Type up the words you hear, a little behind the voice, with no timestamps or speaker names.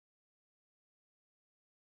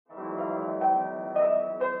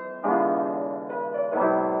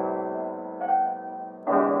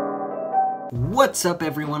What's up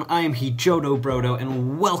everyone, I am HejotoBroto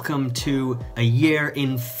and welcome to A Year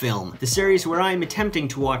in Film, the series where I am attempting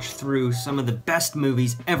to watch through some of the best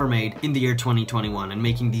movies ever made in the year 2021 and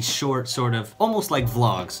making these short, sort of, almost like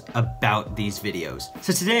vlogs about these videos.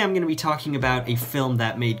 So today I'm going to be talking about a film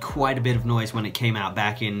that made quite a bit of noise when it came out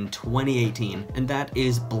back in 2018, and that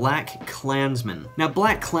is BlacKkKlansman. Now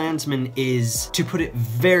BlacKkKlansman is, to put it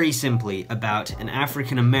very simply, about an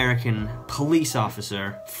African-American police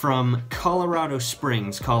officer from Colorado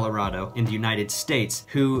Springs, Colorado, in the United States,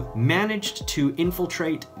 who managed to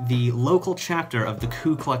infiltrate the local chapter of the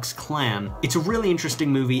Ku Klux Klan. It's a really interesting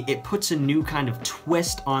movie. It puts a new kind of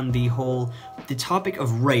twist on the topic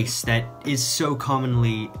of race that is so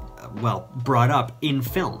commonly, brought up in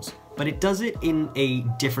films. But it does it in a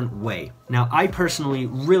different way. Now, I personally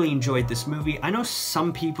really enjoyed this movie. I know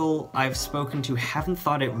some people I've spoken to haven't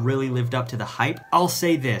thought it really lived up to the hype. I'll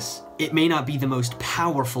say this, it may not be the most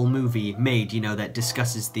powerful movie made, you know, that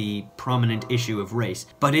discusses the prominent issue of race,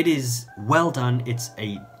 but it is well done, it's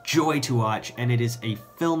a joy to watch, and it is a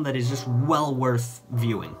film that is just well worth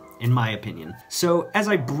viewing, in my opinion. So, as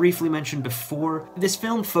I briefly mentioned before, this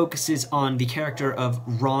film focuses on the character of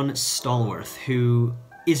Ron Stallworth, who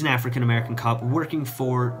is an African-American cop working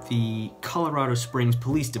for the Colorado Springs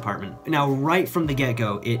Police Department. Now, right from the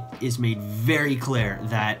get-go, it is made very clear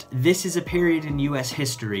that this is a period in US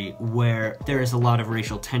history where there is a lot of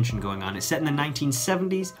racial tension going on. It's set in the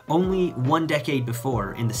 1970s. Only one decade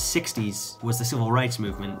before, in the 60s, was the Civil Rights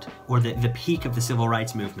Movement, or the peak of the Civil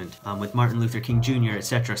Rights Movement, with Martin Luther King Jr.,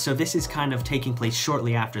 etc. So this is kind of taking place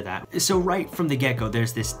shortly after that. So right from the get-go,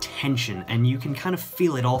 there's this tension, and you can kind of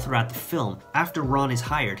feel it all throughout the film. After Ron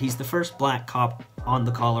is hired, he's the first black cop on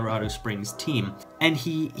the Colorado Springs team, and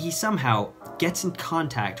he somehow gets in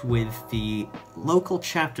contact with the local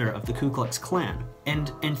chapter of the Ku Klux Klan.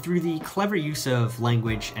 And through the clever use of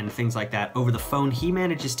language and things like that over the phone, he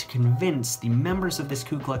manages to convince the members of this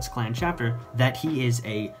Ku Klux Klan chapter that he is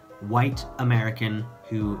a white American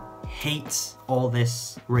who hates all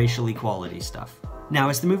this racial equality stuff. Now,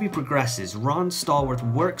 as the movie progresses, Ron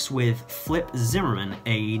Stallworth works with Flip Zimmerman,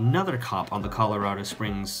 another cop on the Colorado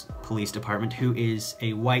Springs Police Department, who is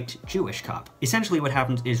a white Jewish cop. Essentially what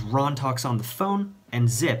happens is Ron talks on the phone, and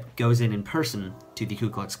Zip goes in person to the Ku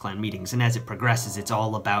Klux Klan meetings, and as it progresses, it's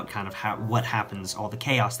all about kind of what happens, all the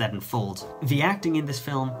chaos that unfolds. The acting in this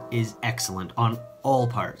film is excellent on all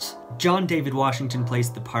parts. John David Washington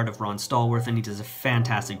plays the part of Ron Stallworth, and he does a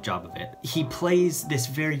fantastic job of it. He plays this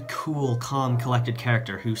very cool, calm, collected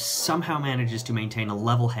character who somehow manages to maintain a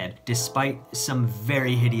level head despite some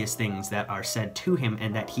very hideous things that are said to him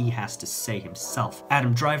and that he has to say himself.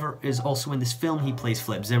 Adam Driver is also in this film. He plays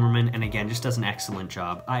Flip Zimmerman, and again, just does an excellent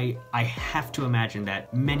job. I have to imagine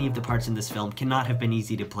that many of the parts in this film cannot have been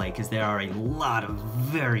easy to play because there are a lot of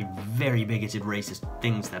very, very bigoted racist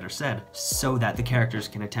things that are said so that the characters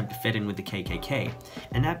can attempt to fit in with the KKK.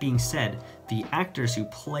 And that being said, the actors who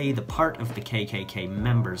play the part of the KKK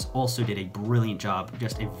members also did a brilliant job,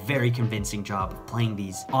 just a very convincing job of playing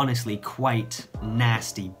these honestly quite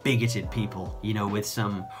nasty, bigoted people, you know, with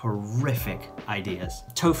some horrific ideas.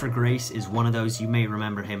 Topher Grace is one of those. You may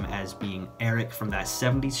remember him as being Eric from that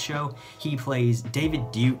 70s show. He plays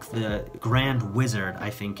David Duke, the Grand Wizard, I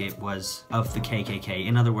think it was, of the KKK.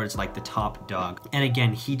 In other words, like the top dog. And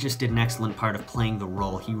again, he just did an excellent part of playing the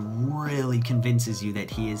role. He really convinces you that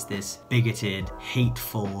he is this bigoted,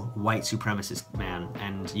 hateful, white supremacist man,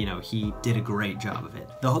 and, you know, he did a great job of it.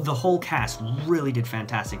 The whole cast really did a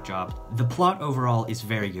fantastic job. The plot overall is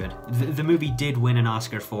very good. The movie did win an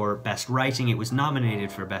Oscar for Best Writing. It was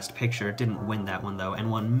nominated for Best Picture. It didn't win that one, though, and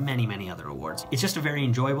won many, many other awards. It's just a very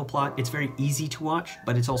enjoyable plot. It's very easy to watch,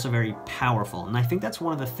 but it's also very powerful, and I think that's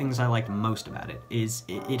one of the things I like most about it, is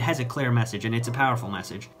it has a clear message, and it's a powerful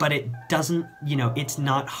message, but it doesn't, you know, it's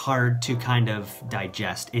not hard to kind of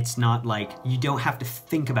digest. It's not like you don't have to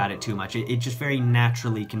think about it too much. It just very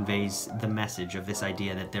naturally conveys the message of this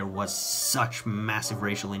idea that there was such massive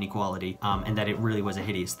racial inequality, and that it really was a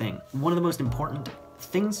hideous thing. One of the most important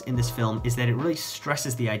things in this film is that it really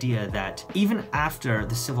stresses the idea that even after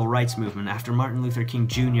the Civil Rights Movement, after Martin Luther King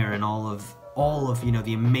Jr. and all of, you know,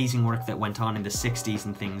 the amazing work that went on in the 60s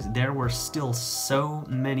and things, there were still so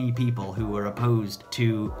many people who were opposed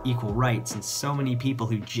to equal rights, and so many people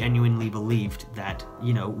who genuinely believed that,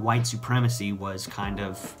 you know, white supremacy was kind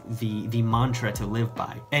of the mantra to live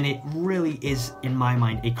by. And it really is, in my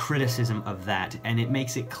mind, a criticism of that, and it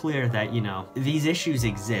makes it clear that, you know, these issues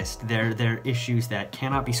exist. They're issues that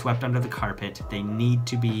cannot be swept under the carpet. They need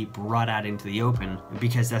to be brought out into the open,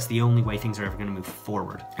 because that's the only way things are ever going to move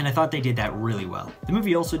forward. And I thought they did that really well. The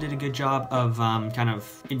movie also did a good job of kind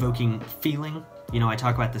of invoking feeling You know, I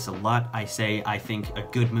talk about this a lot. I say I think a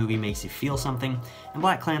good movie makes you feel something, and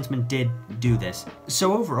BlacKkKlansman did do this.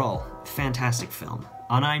 So overall, fantastic film.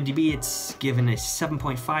 On IMDb, it's given a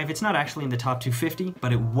 7.5. It's not actually in the top 250,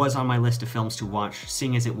 but it was on my list of films to watch,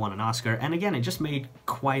 seeing as it won an Oscar. And again, it just made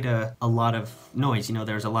quite a lot of noise. You know,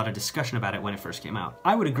 there was a lot of discussion about it when it first came out.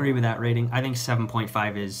 I would agree with that rating. I think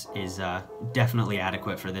 7.5 is definitely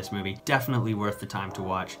adequate for this movie. Definitely worth the time to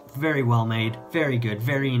watch. Very well made, very good,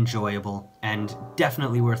 very enjoyable, and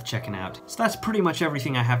definitely worth checking out. So that's pretty much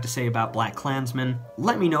everything I have to say about BlacKkKlansman.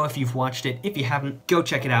 Let me know if you've watched it. If you haven't, go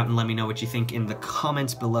check it out and let me know what you think in the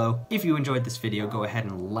comments below. If you enjoyed this video, go ahead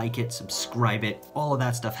and like it, subscribe it. All of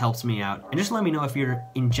that stuff helps me out. And just let me know if you're,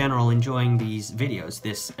 in general, enjoying these videos,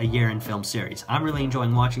 this A Year in Film series. I'm really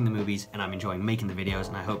enjoying watching the movies, and I'm enjoying making the videos,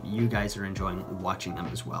 and I hope you guys are enjoying watching them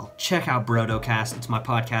as well. Check out BrotoCast. It's my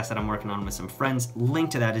podcast that I'm working on with some friends. Link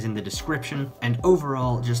to that is in the description. And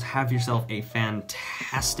overall, just have yourself a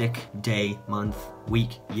fantastic day, month,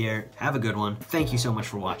 week, year. Have a good one. Thank you so much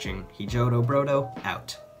for watching. HejotoBroto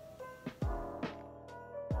out.